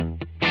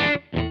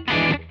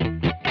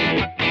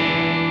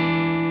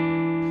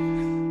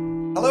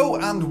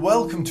and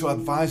welcome to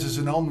Advisors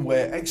and On,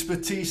 where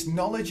expertise,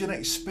 knowledge and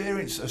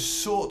experience are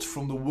sought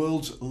from the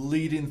world's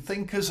leading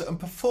thinkers and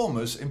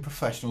performers in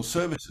professional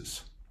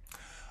services.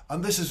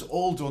 And this is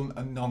all done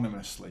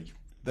anonymously.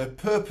 Their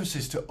purpose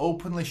is to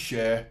openly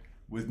share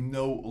with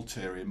no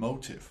ulterior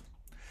motive.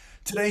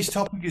 Today's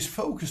topic is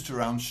focused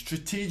around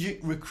strategic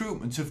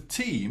recruitment of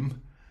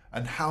team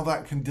and how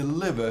that can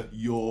deliver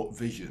your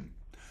vision.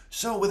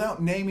 So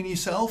without naming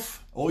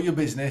yourself or your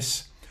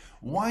business,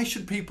 why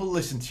should people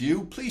listen to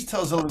you? Please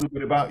tell us a little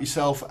bit about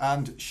yourself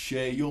and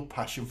share your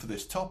passion for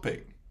this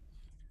topic.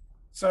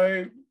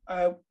 So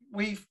I'm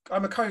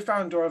a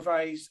co-founder of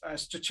a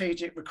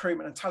strategic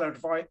recruitment and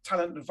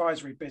talent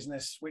advisory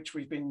business, which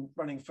we've been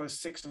running for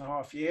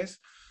 6.5 years.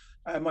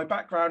 My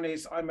background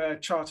is I'm a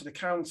chartered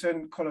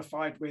accountant,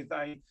 qualified with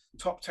a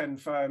top 10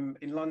 firm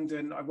in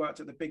London. I worked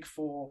at the Big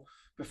Four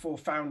before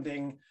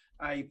founding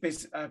a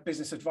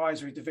business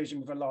advisory division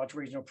with a large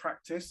regional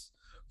practice.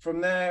 From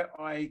there,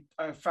 I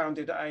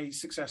founded a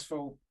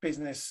successful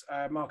business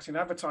marketing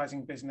and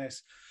advertising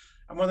business.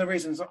 And one of the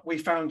reasons we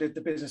founded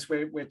the business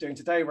we're doing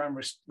today around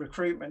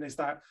recruitment is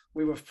that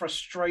we were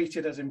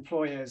frustrated as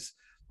employers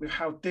with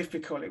how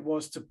difficult it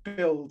was to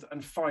build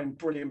and find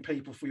brilliant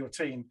people for your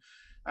team.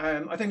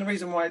 I think the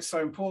reason why it's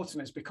so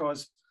important is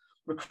because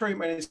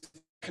recruitment is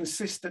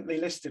consistently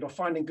listed, or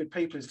finding good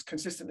people is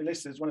consistently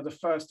listed as one of the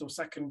first or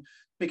second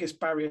biggest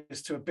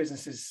barriers to a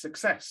business's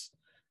success.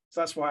 So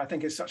that's why I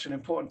think it's such an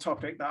important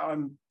topic that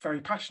I'm very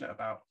passionate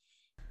about.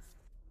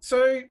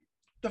 So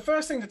the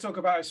first thing to talk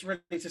about is really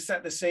to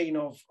set the scene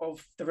of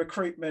the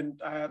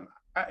recruitment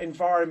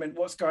environment,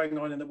 what's going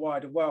on in the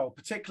wider world,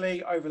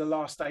 particularly over the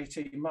last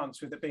 18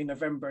 months, with it being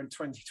November in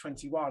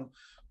 2021.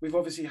 We've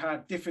obviously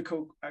had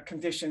difficult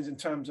conditions in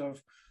terms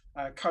of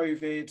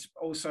COVID,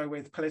 also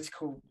with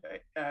political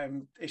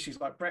issues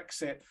like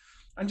Brexit.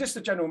 And just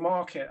the general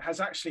market has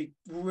actually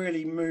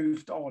really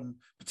moved on,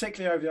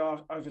 particularly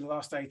over the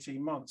last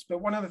 18 months.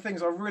 But one of the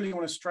things I really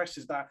want to stress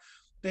is that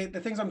the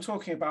things I'm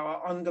talking about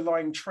are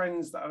underlying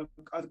trends that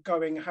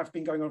have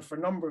been going on for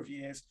a number of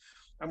years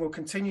and will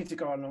continue to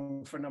go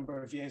on for a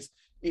number of years,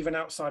 even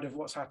outside of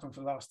what's happened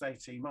for the last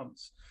 18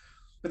 months.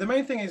 But the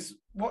main thing is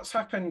what's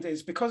happened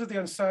is because of the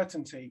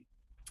uncertainty,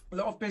 a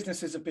lot of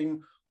businesses have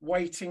been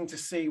waiting to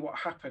see what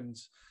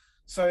happens.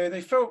 So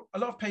they felt, a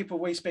lot of people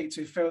we speak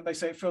to feel, they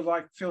say it feels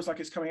like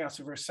it's coming out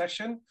of a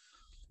recession,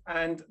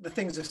 and the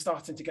things are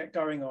starting to get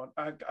going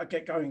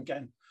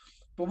again.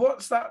 But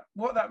what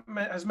that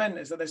has meant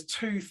is that there's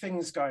two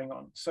things going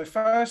on. So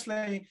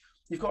firstly,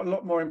 you've got a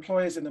lot more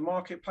employers in the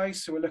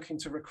marketplace who are looking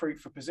to recruit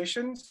for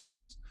positions.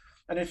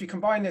 And if you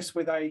combine this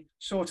with a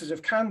shortage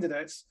of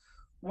candidates,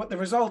 what the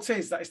result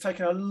is that it's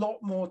taken a lot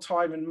more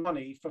time and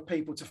money for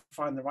people to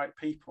find the right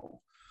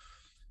people.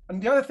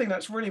 And the other thing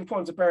that's really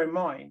important to bear in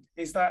mind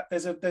is that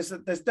there's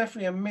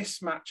definitely a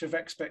mismatch of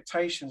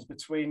expectations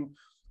between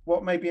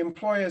what maybe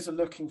employers are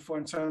looking for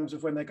in terms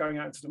of when they're going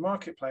out into the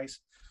marketplace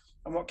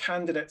and what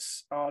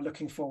candidates are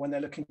looking for when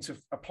they're looking to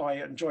apply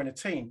and join a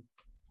team.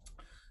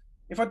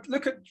 If I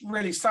look at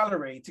really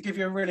salary, to give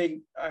you a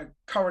really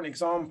current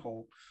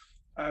example,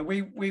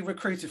 we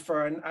recruited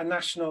for a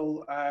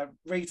national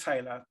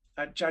retailer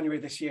at January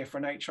this year for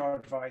an HR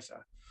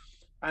advisor.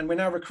 And we're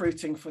now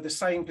recruiting for the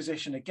same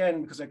position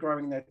again because they're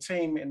growing their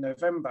team in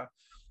November.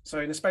 So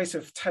in the space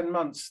of 10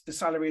 months, the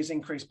salary is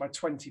increased by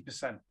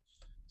 20%.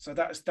 So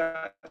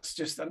that's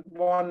just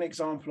one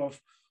example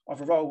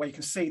of a role where you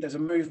can see there's a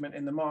movement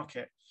in the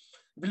market.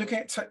 If you're looking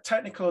at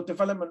technical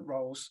development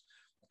roles,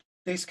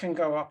 this can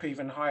go up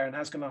even higher and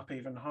has gone up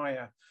even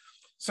higher.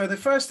 So the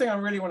first thing I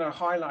really want to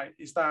highlight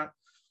is that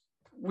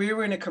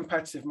we're in a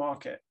competitive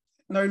market.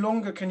 No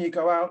longer can you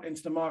go out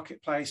into the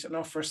marketplace and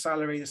offer a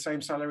salary, the same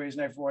salary as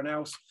everyone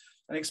else,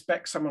 and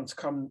expect someone to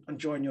come and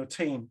join your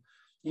team.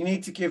 You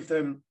need to give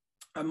them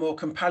a more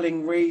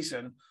compelling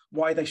reason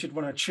why they should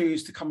want to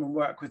choose to come and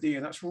work with you.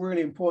 And that's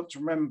really important to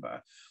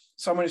remember.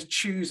 Someone is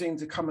choosing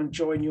to come and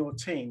join your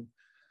team.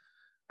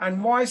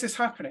 And why is this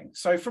happening?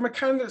 So from a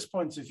candidate's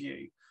point of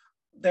view,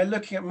 they're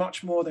looking at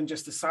much more than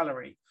just the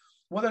salary.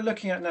 What they're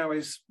looking at now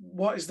is,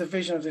 what is the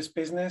vision of this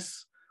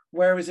business?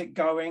 Where is it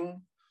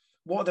going?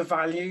 What are the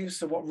values?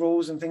 So what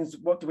rules and things,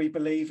 what do we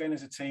believe in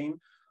as a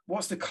team?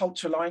 What's the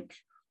culture like?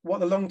 What are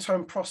the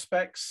long-term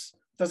prospects?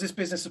 Does this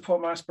business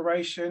support my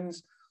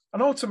aspirations?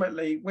 And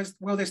ultimately,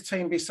 will this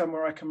team be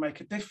somewhere I can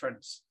make a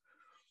difference?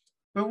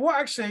 But what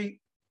actually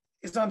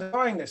is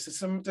underlying this, there's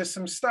some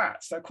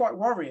stats that are quite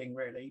worrying,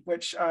 really,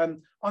 which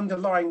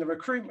underlying the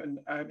recruitment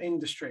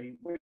industry,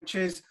 which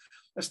is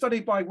a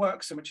study by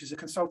Worksome, which is a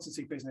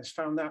consultancy business,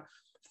 found that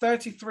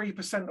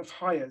 33% of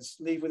hires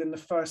leave within the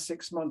first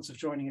 6 months of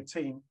joining a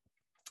team.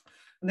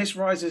 And this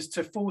rises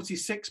to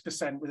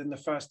 46% within the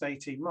first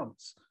 18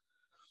 months.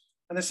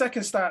 And the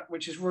second stat,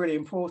 which is really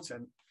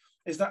important,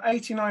 is that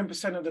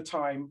 89% of the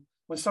time,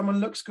 when someone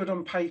looks good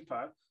on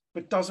paper,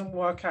 but doesn't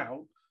work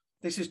out,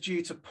 this is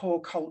due to poor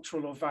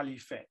cultural or value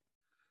fit.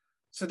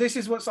 So this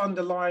is what's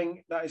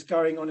underlying that is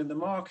going on in the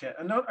market.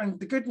 And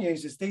the good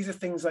news is these are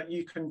things that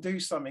you can do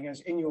something as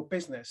in your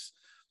business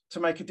to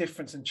make a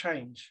difference and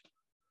change.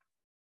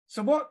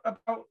 So what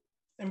about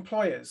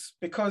employers,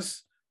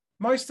 because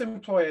most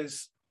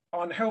employers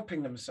aren't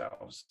helping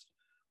themselves,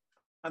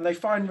 and they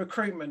find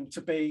recruitment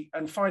to be,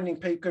 and finding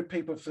good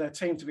people for their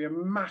team to be, a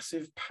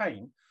massive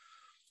pain.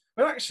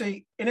 But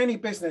actually, in any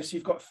business,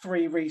 you've got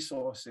three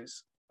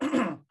resources,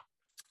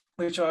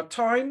 which are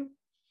time,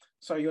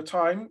 so your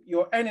time,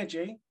 your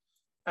energy,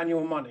 and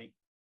your money.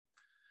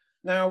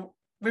 Now,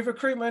 with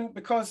recruitment,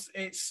 because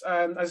it's,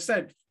 as I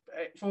said,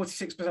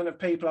 46% of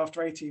people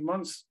after 18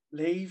 months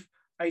leave,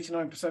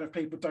 89% of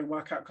people don't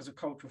work out because of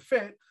cultural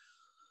fit.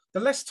 The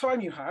less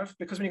time you have,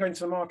 because when you go into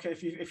the market,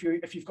 if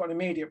you've got an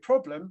immediate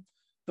problem,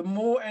 the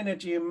more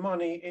energy and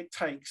money it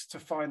takes to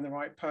find the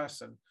right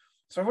person.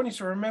 So I want you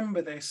to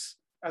remember this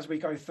as we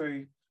go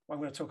through what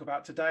I'm going to talk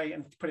about today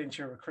and put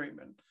into your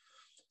recruitment.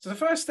 So the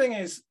first thing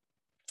is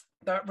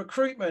that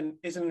recruitment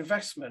is an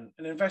investment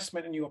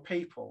in your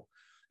people.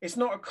 It's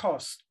not a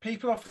cost.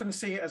 People often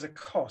see it as a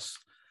cost,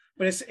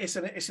 but it's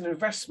an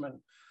investment.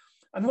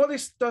 And what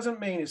this doesn't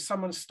mean is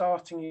someone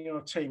starting in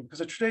your team, because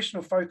a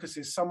traditional focus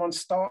is someone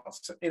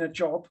starts in a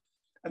job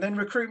and then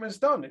recruitment's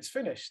done, it's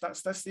finished.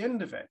 That's the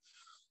end of it.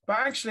 But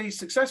actually,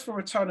 successful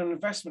return on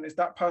investment is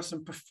that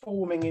person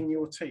performing in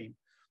your team.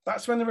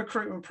 That's when the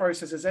recruitment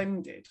process has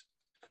ended.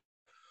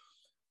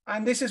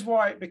 And this is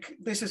why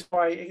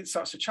it's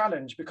such a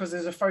challenge, because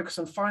there's a focus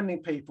on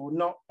finding people,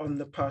 not on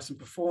the person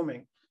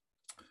performing.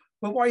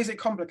 But why is it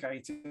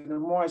complicated,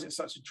 and why is it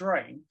such a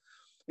drain?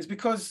 Is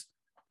because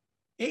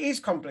it is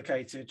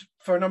complicated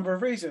for a number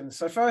of reasons.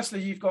 So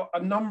firstly, you've got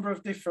a number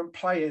of different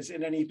players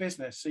in any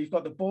business. So you've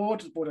got the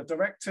board of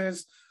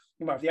directors,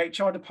 you might have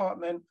the HR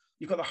department,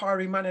 you've got the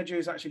hiring manager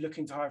who's actually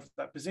looking to hire for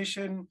that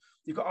position.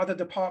 You've got other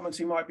departments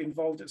who might be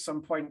involved at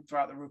some point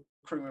throughout the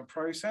recruitment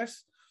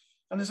process.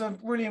 And there's some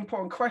really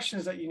important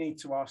questions that you need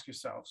to ask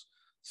yourselves.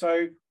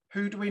 So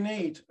who do we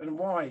need and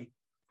why?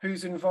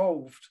 Who's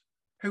involved?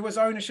 Who has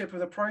ownership of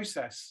the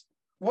process?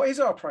 What is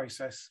our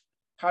process?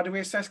 How do we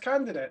assess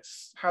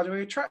candidates? How do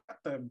we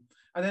attract them?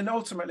 And then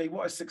ultimately,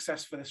 what is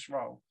success for this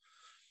role?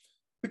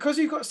 Because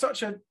you've got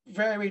such a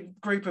varied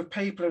group of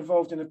people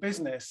involved in a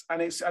business,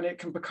 and it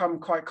can become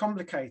quite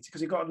complicated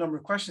because you've got a number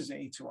of questions that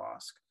you need to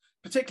ask,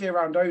 particularly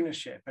around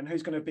ownership and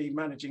who's going to be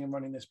managing and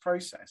running this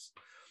process.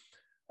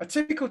 A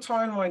typical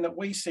timeline that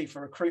we see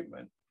for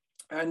recruitment,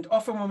 and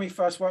often when we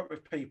first work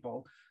with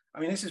people, I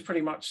mean, this is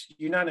pretty much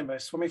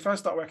unanimous. When we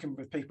first start working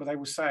with people, they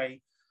will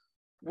say,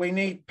 we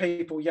need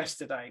people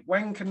yesterday.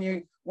 When can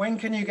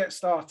you get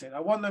started? I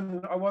want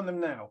them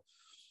now.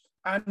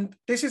 And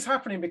this is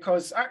happening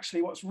because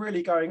actually what's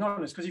really going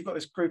on is, because you've got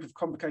this group of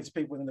complicated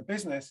people within the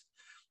business,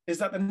 is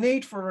that the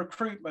need for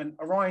recruitment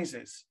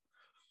arises.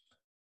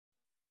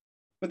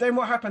 But then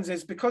what happens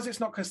is, because it's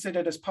not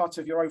considered as part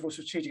of your overall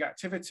strategic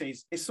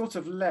activities, it's sort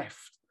of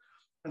left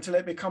until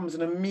it becomes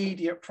an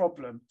immediate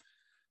problem.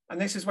 And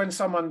this is when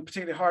someone,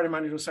 particularly a hiring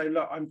manager, will say,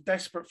 look, I'm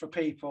desperate for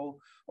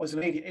people, or it's an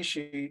immediate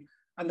issue,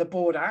 and the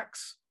board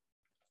acts.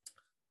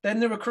 Then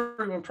the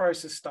recruitment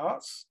process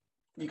starts.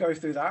 You go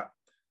through that.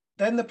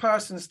 Then the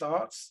person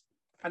starts.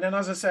 And then,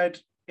 as I said,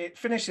 it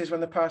finishes when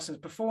the person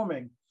is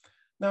performing.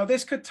 Now,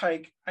 this could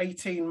take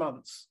 18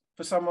 months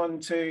for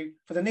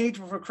the need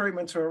for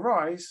recruitment to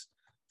arise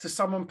to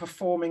someone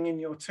performing in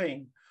your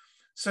team.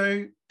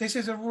 So this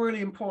is a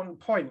really important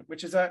point,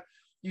 which is that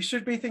you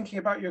should be thinking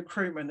about your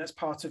recruitment as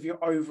part of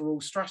your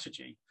overall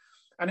strategy.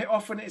 And it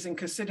often isn't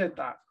considered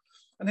that.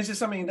 And this is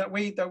something that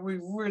we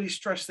really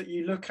stress that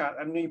you look at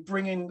and you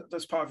bring in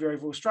as part of your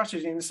overall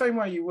strategy, in the same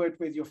way you would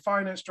with your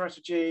finance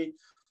strategy,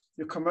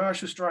 your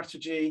commercial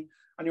strategy,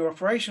 and your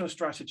operational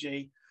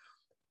strategy.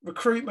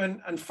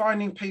 Recruitment and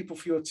finding people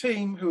for your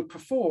team who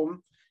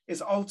perform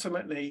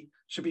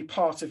should be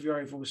part of your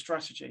overall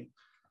strategy.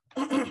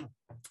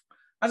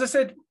 As I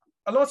said,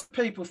 a lot of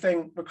people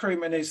think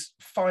recruitment is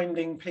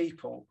finding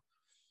people,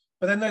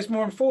 but then those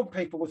more informed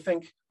people will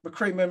think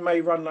recruitment may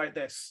run like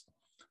this.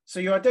 So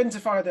you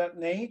identify that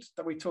need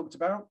that we talked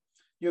about,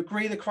 you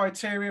agree the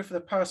criteria for the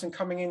person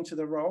coming into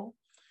the role,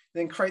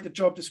 then create the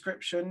job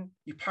description,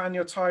 you plan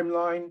your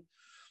timeline,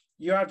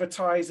 you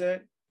advertise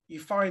it, you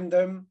find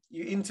them,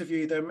 you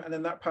interview them, and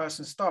then that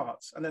person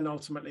starts and then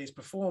ultimately is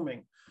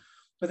performing.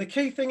 But the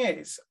key thing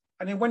is,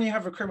 and then when you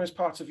have recruitment as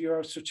part of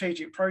your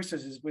strategic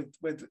processes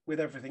with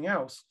everything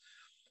else,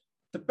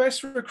 the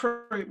best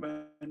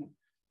recruitment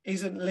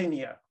isn't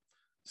linear.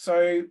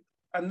 So,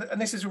 and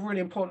this is a really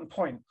important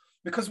point,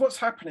 because what's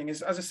happening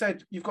is, as I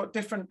said, you've got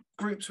different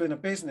groups within a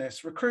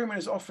business. Recruitment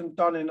is often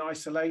done in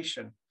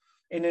isolation,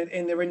 in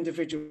their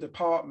individual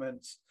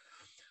departments.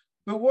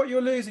 But what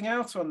you're losing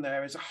out on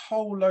there is a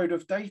whole load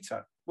of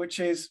data, which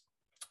is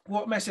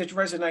what message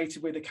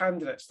resonated with the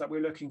candidates that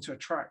we're looking to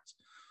attract.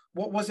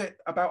 What was it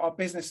about our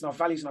business and our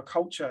values and our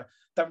culture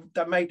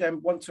that made them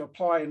want to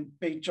apply and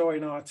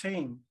join our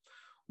team?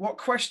 What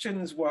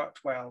questions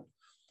worked well?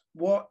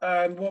 What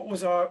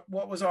was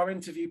our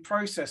interview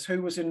process?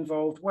 Who was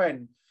involved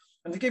when?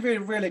 And to give you a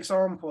real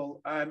example,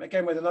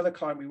 again, with another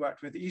client we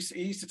worked with, it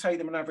used to take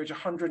them on average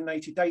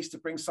 180 days to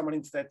bring someone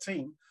into their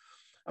team.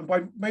 And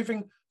by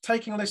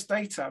taking all this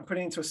data and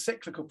putting it into a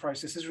cyclical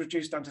process, is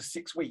reduced down to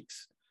 6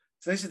 weeks.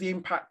 So this is the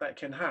impact that it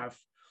can have.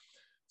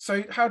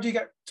 So how do you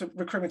get to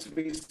recruitment to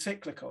be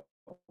cyclical?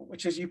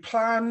 Which is you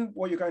plan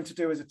what you're going to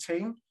do as a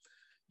team,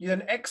 you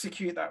then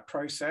execute that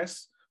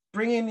process,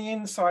 bring in the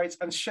insights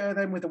and share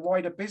them with the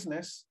wider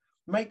business,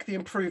 make the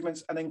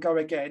improvements and then go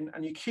again.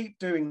 And you keep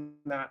doing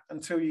that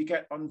until you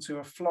get onto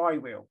a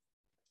flywheel.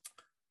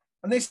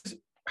 And this is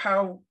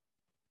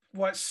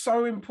why it's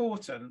so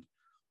important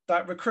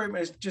that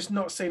recruitment is just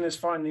not seen as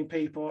finding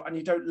people and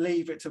you don't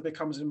leave it till it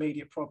becomes an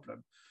immediate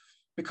problem.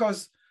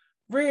 Because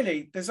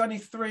really, there's only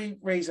 3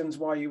 reasons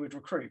why you would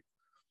recruit.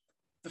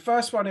 The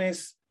first one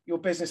is your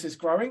business is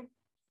growing,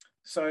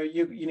 so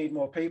you need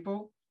more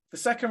people. The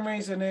second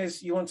reason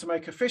is you want to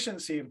make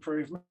efficiency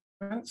improvements,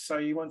 so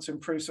you want to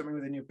improve something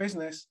within your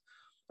business.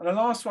 And the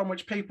last one,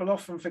 which people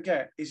often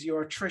forget, is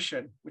your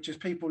attrition, which is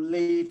people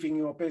leaving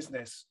your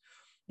business.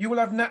 You will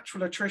have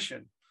natural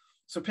attrition,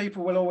 so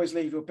people will always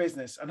leave your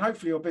business, and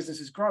hopefully your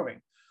business is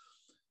growing.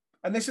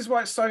 And this is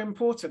why it's so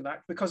important,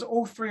 that because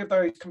all 3 of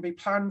those can be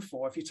planned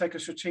for if you take a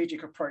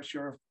strategic approach to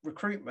your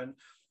recruitment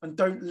and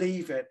don't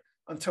leave it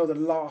until the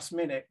last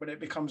minute when it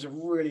becomes a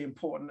really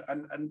important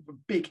and a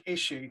big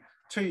issue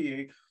to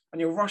you, and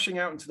you're rushing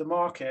out into the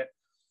market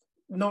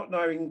not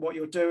knowing what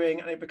you're doing,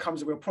 and it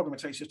becomes a real problem.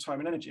 It takes your time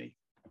and energy.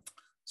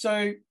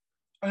 So,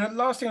 and the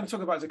last thing I'm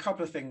talking about is a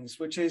couple of things,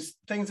 which is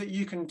things that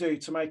you can do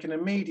to make an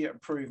immediate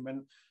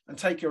improvement and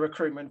take your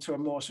recruitment to a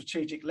more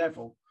strategic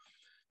level.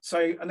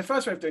 So, and the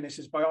first way of doing this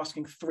is by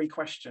asking 3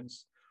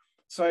 questions.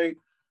 So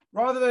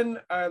rather than,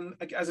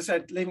 as I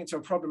said, leaving it to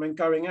a problem and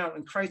going out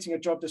and creating a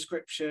job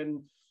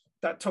description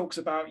that talks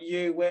about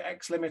you, we're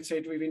X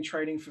Limited, we've been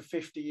trading for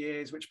 50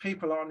 years, which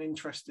people aren't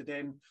interested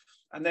in,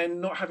 and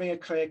then not having a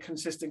clear,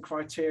 consistent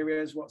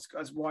criteria as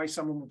why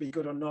someone would be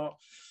good or not,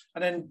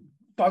 and then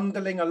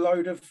bundling a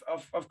load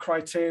of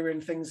criteria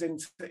and things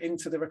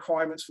into the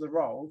requirements for the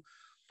role.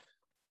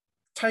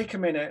 Take a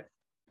minute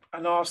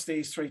and ask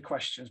these 3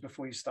 questions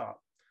before you start.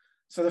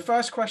 So the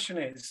first question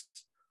is,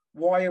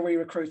 why are we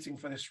recruiting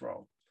for this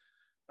role?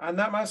 And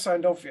that might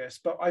sound obvious,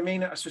 but I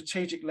mean at a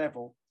strategic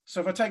level. So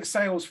if I take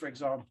sales, for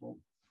example,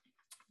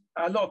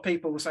 a lot of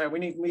people will say, we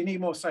need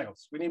more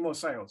sales. We need more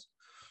sales.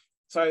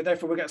 So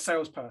therefore we'll get a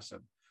salesperson.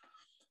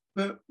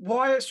 But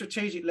why at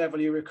strategic level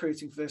are you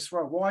recruiting for this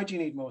role? Why do you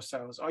need more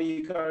sales? Are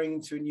you going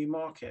into a new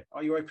market?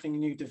 Are you opening a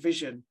new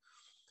division?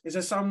 Is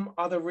there some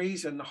other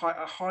reason, a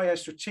higher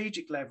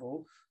strategic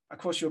level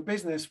across your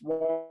business,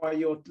 why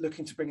you're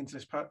looking to bring into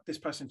this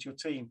person to your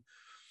team?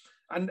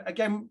 And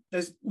again,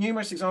 there's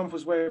numerous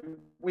examples where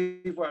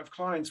we've worked with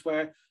clients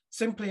where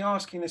simply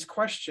asking this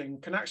question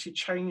can actually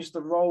change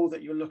the role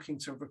that you're looking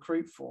to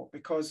recruit for,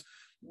 because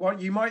what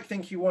you might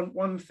think you want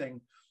one thing,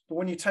 but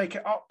when you take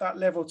it up that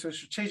level to a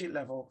strategic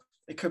level,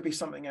 it could be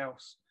something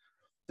else.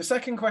 The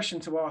second question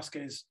to ask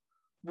is,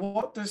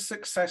 what does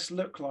success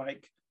look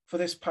like for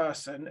this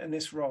person in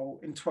this role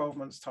in 12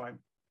 months' time?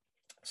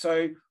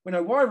 So we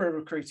know why we're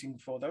recruiting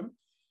for them,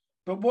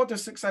 but what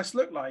does success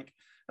look like?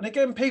 And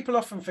again, people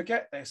often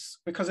forget this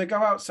because they go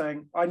out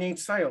saying, I need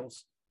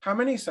sales. How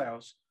many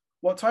sales?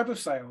 What type of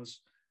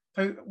sales?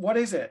 What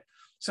is it?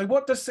 So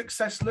what does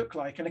success look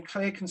like in a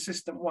clear,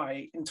 consistent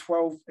way in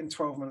 12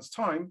 months'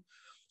 time?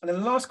 And then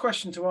the last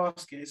question to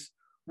ask is,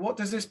 what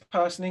does this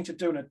person need to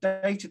do on a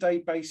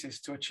day-to-day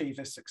basis to achieve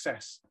this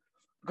success?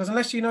 Because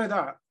unless you know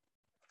that,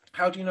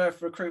 how do you know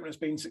if recruitment has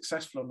been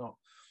successful or not?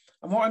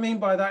 And what I mean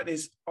by that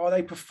is, are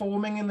they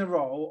performing in the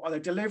role? Are they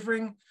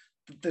delivering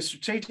the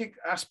strategic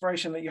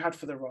aspiration that you had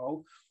for the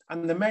role,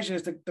 and the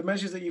measures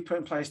that you put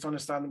in place to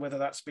understand whether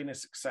that's been a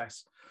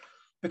success?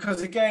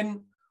 Because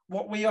again,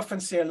 what we often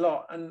see a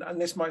lot,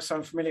 and this might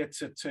sound familiar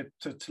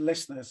to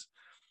listeners,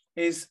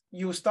 is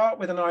you'll start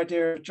with an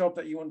idea of a job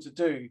that you want to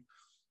do,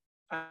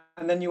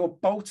 and then you'll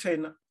bolt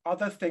in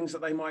other things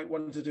that they might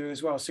want to do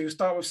as well. So you'll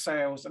start with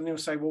sales, and you'll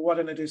say, well, why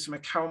don't they do some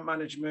account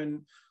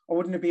management? Or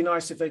wouldn't it be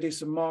nice if they do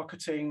some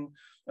marketing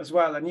as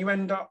well? And you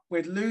end up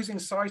with losing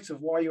sight of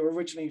why you're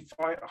originally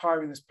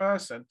hiring this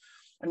person.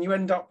 And you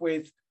end up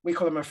with, we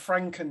call them a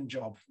Franken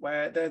job,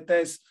 where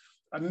there's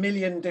a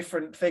million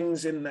different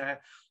things in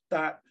there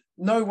that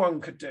no one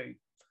could do.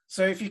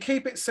 So if you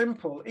keep it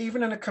simple,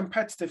 even in a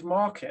competitive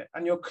market,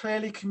 and you're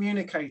clearly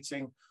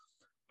communicating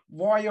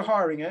why you're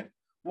hiring it,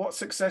 what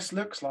success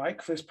looks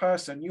like for this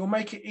person, you'll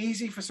make it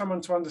easy for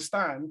someone to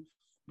understand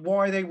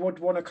why they would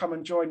want to come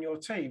and join your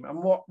team,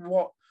 and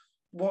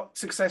what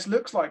success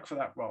looks like for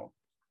that role.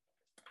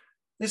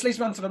 This leads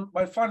me on to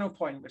my final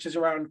point, which is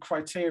around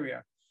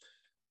criteria.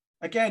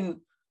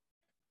 Again,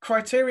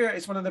 criteria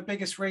is one of the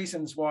biggest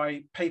reasons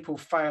why people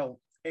fail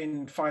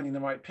in finding the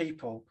right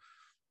people,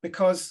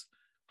 because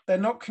they're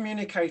not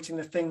communicating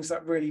the things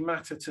that really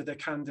matter to the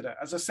candidate.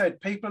 As I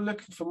said, people are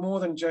looking for more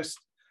than just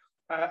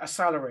a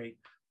salary.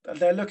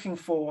 They're looking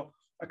for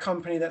a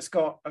company that's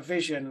got a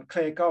vision,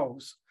 clear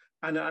goals,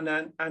 and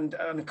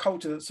a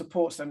culture that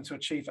supports them to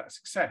achieve that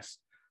success.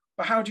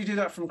 But how do you do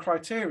that from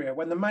criteria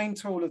when the main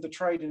tool of the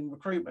trade in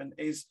recruitment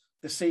is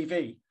the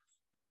CV?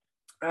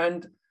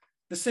 And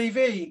the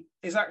CV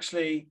is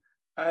actually,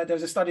 there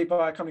was a study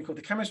by a company called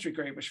the Chemistry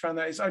Group, which found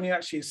that it's only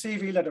actually a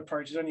CV-led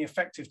approach is only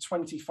effective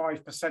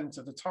 25%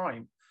 of the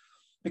time,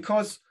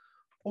 because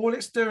All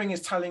it's doing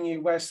is telling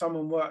you where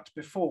someone worked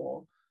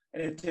before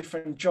in a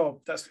different job,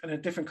 that's in a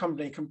different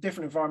company,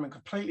 different environment,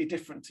 completely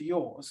different to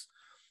yours,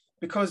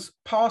 because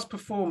past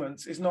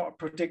performance is not a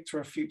predictor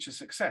of future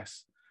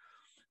success.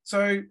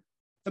 So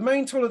the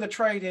main tool of the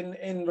trade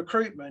in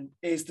recruitment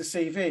is the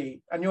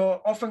CV, and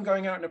you're often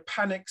going out in a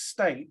panic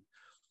state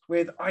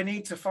with, I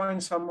need to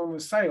find someone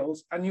with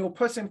sales, and you'll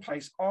put in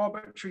place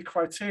arbitrary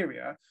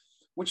criteria,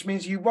 which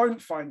means you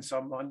won't find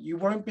someone, you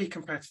won't be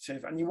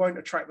competitive, and you won't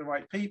attract the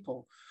right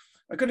people.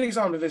 A good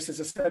example of this, as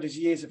I said, is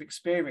years of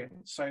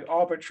experience. So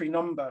arbitrary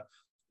number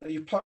that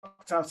you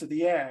plucked out of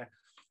the air.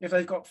 If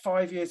they've got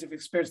 5 years of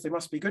experience, they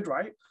must be good,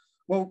 right?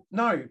 Well,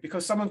 no,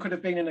 because someone could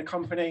have been in a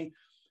company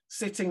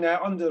sitting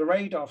there under the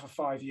radar for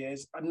 5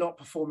 years and not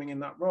performing in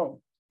that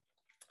role.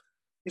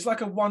 It's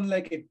like a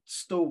one-legged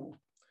stool.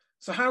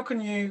 So how can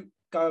you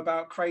go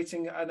about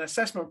creating an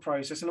assessment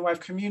process and a way of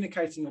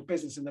communicating your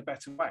business in a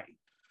better way?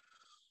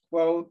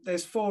 Well,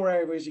 there's 4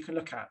 areas you can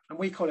look at, and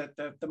we call it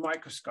the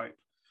microscope,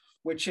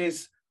 which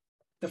is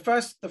the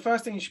first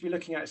thing you should be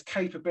looking at is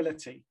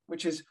capability,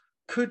 which is,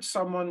 could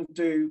someone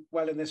do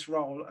well in this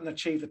role and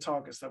achieve the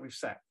targets that we've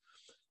set?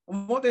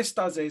 And what this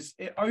does is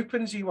it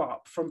opens you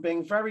up from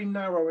being very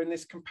narrow in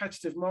this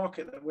competitive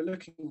market that we're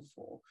looking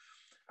for,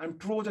 and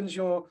broadens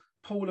your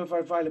pool of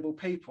available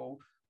people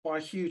by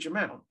a huge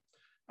amount.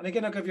 And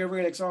again, I'll give you a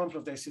real example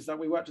of this, is that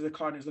we worked with a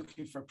client who's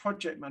looking for a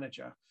project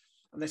manager,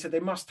 and they said they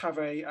must have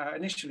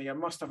initially a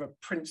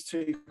Prince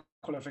 2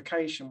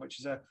 qualification, which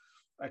is a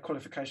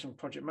qualification for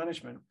project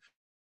management.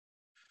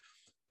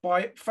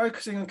 By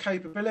focusing on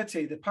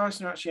capability, the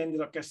person who actually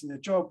ended up getting the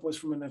job was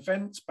from an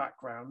events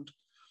background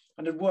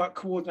and had worked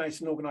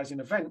coordinating and organizing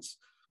events,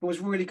 but was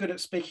really good at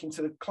speaking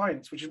to the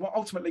clients, which is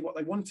ultimately what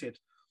they wanted.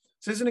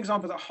 So this is an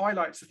example that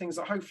highlights the things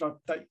that hopefully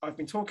I've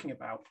been talking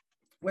about,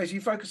 whereas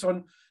you focus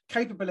on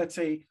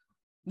capability,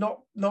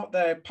 not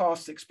their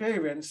past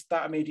experience,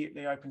 that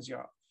immediately opens you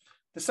up.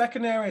 The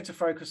second area to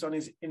focus on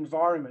is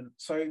environment.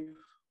 So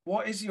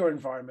what is your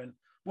environment?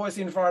 What is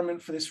the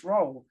environment for this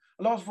role?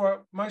 A lot of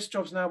work, most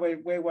jobs now,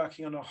 we're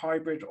working on a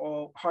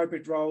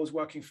hybrid roles,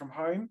 working from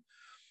home.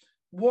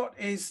 What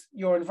is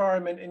your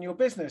environment in your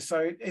business?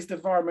 So is the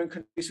environment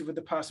conducive with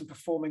the person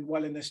performing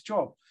well in this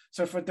job?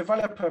 So for a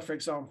developer, for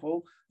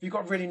example, if you've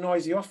got a really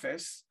noisy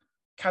office,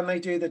 can they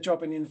do the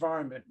job in the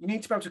environment? You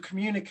need to be able to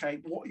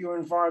communicate what your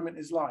environment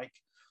is like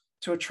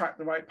to attract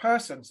the right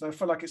person. So I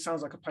feel like it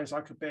sounds like a place I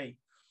could be.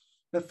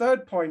 The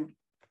third point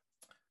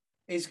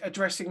is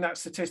addressing that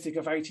statistic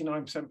of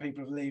 89%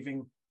 people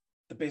leaving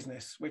the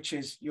business, which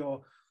is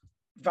your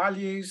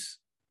values,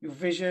 your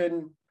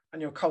vision,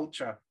 and your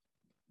culture.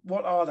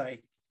 What are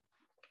they?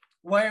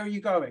 Where are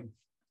you going?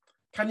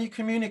 Can you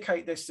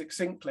communicate this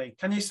succinctly?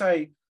 Can you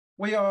say,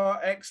 we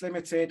are X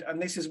Limited,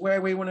 and this is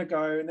where we want to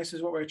go, and this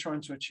is what we're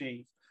trying to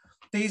achieve.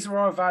 These are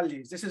our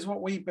values. This is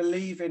what we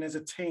believe in as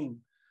a team.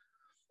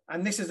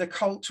 And this is a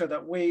culture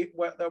that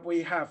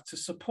we have to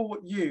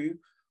support you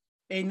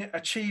in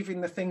achieving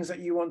the things that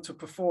you want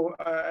to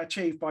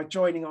achieve by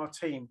joining our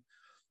team.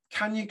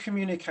 Can you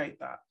communicate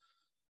that?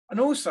 And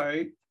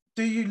also,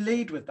 do you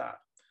lead with that?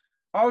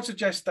 I would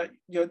suggest that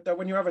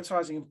when you're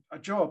advertising a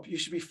job, you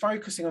should be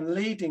focusing on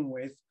leading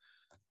with,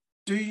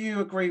 do you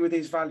agree with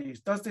these values?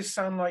 Does this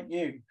sound like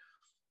you?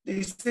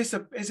 Is this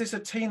a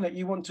team that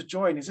you want to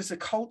join? Is this a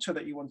culture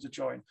that you want to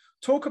join?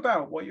 Talk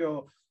about what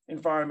your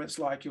environment's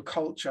like, your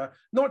culture,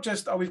 not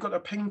just, oh, we've got a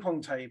ping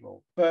pong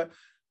table, but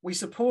we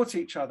support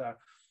each other.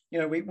 You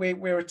know,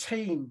 we're a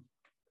team.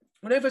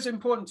 Whatever's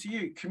important to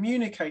you,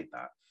 communicate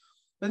that.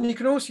 Then you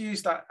can also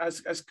use that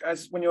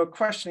as when you're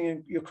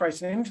questioning, you're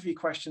creating interview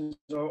questions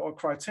or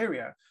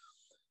criteria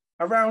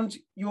around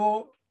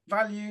your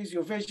values,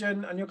 your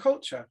vision, and your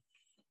culture.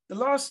 The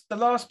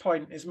last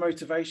point is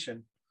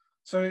motivation.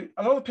 So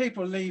a lot of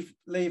people leave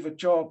a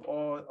job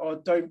or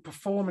don't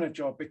perform in a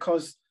job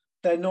because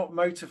they're not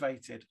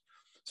motivated.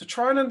 So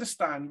try and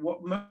understand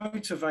what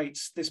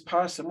motivates this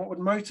person, what would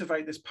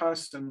motivate this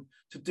person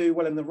to do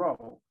well in the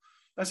role.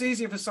 That's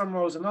easier for some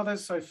roles than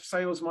others. So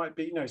sales might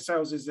be,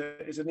 sales is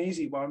an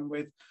easy one,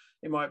 with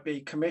it might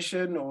be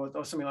commission or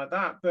something like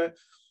that. But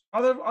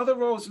other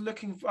roles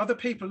other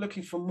people are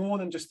looking for more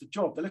than just a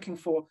job. They're looking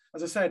for,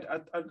 as I said,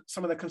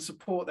 someone that can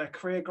support their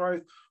career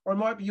growth, or it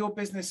might be your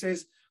business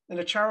is in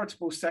a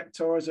charitable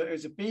sector or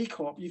as a B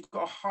Corp. You've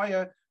got a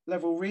higher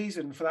level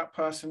reason for that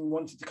person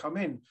wanting to come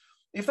in.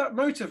 If that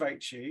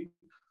motivates you,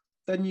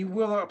 then you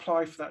will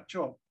apply for that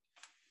job.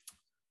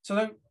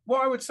 So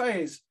what I would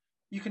say is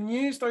you can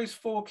use those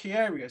 4 key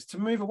areas to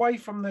move away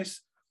from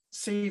this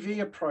CV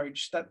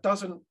approach that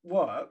doesn't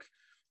work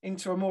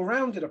into a more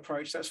rounded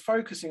approach that's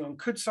focusing on,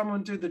 could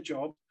someone do the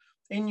job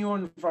in your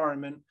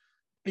environment,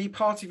 be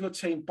part of your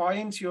team, buy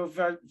into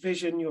your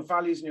vision, your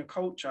values, and your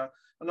culture,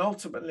 and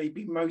ultimately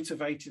be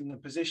motivated in the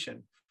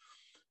position.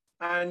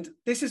 And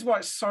this is why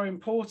it's so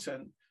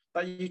important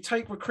that you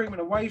take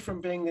recruitment away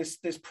from being this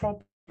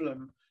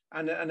problem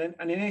and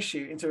an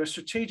issue into a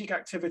strategic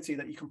activity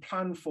that you can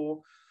plan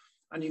for,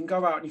 and you can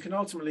go out and you can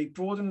ultimately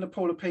broaden the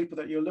pool of people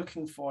that you're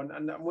looking for,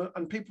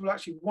 and people will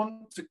actually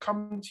want to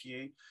come to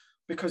you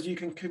because you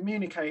can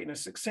communicate in a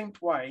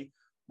succinct way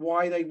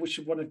why they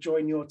should want to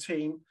join your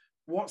team,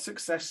 what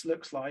success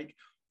looks like,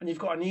 and you've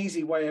got an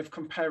easy way of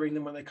comparing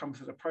them when they come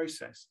through the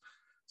process.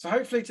 So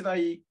hopefully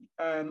today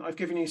I've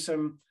given you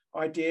some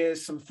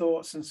ideas, some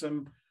thoughts, and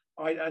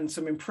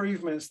some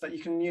improvements that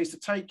you can use to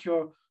take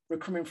your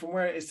recruitment from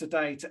where it is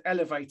today to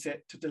elevate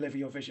it to deliver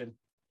your vision.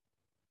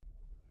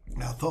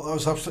 I thought that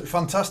was absolutely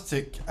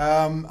fantastic,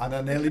 and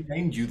I nearly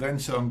named you then,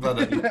 so I'm glad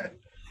I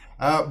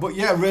did. But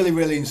yeah, really,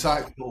 really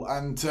insightful,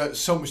 and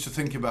so much to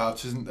think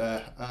about, isn't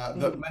there?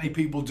 That many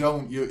people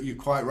don't. You're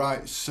quite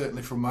right.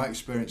 Certainly, from my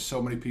experience,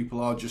 so many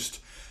people are just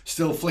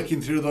still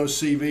flicking through those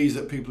CVs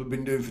that people have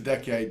been doing for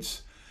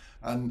decades,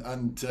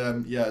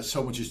 and yeah,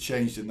 so much has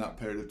changed in that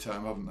period of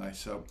time, haven't they?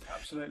 So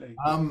absolutely.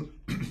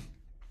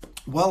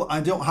 Well, I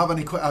don't have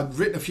any. I'd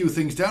written a few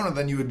things down, and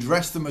then you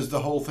addressed them as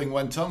the whole thing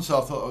went on. So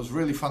I thought it was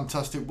really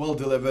fantastic, well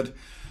delivered.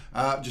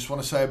 Just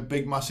want to say a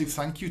big, massive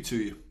thank you to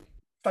you.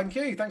 Thank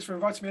you. Thanks for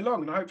inviting me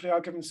along, and hopefully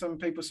I've given some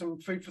people some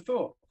food for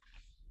thought.